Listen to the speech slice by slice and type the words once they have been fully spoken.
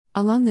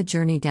Along the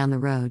journey down the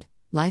road,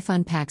 life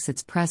unpacks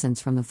its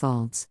presents from the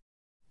folds.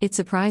 It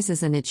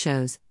surprises and it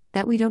shows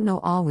that we don't know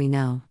all we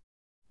know.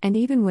 And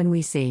even when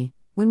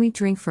we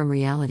drink from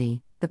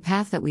reality, the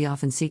path that we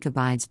often seek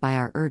abides by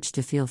our urge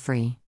to feel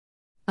free.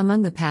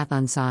 Among the path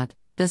unsought,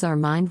 does our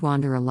mind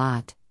wander a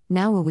lot?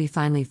 Now will we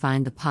finally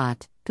find the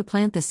pot, to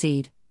plant the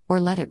seed, or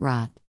let it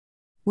rot?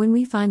 When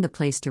we find the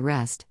place to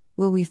rest,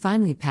 will we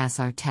finally pass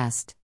our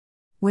test?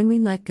 When we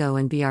let go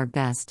and be our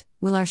best,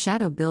 will our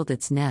shadow build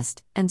its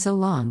nest, and so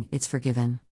long, it's forgiven?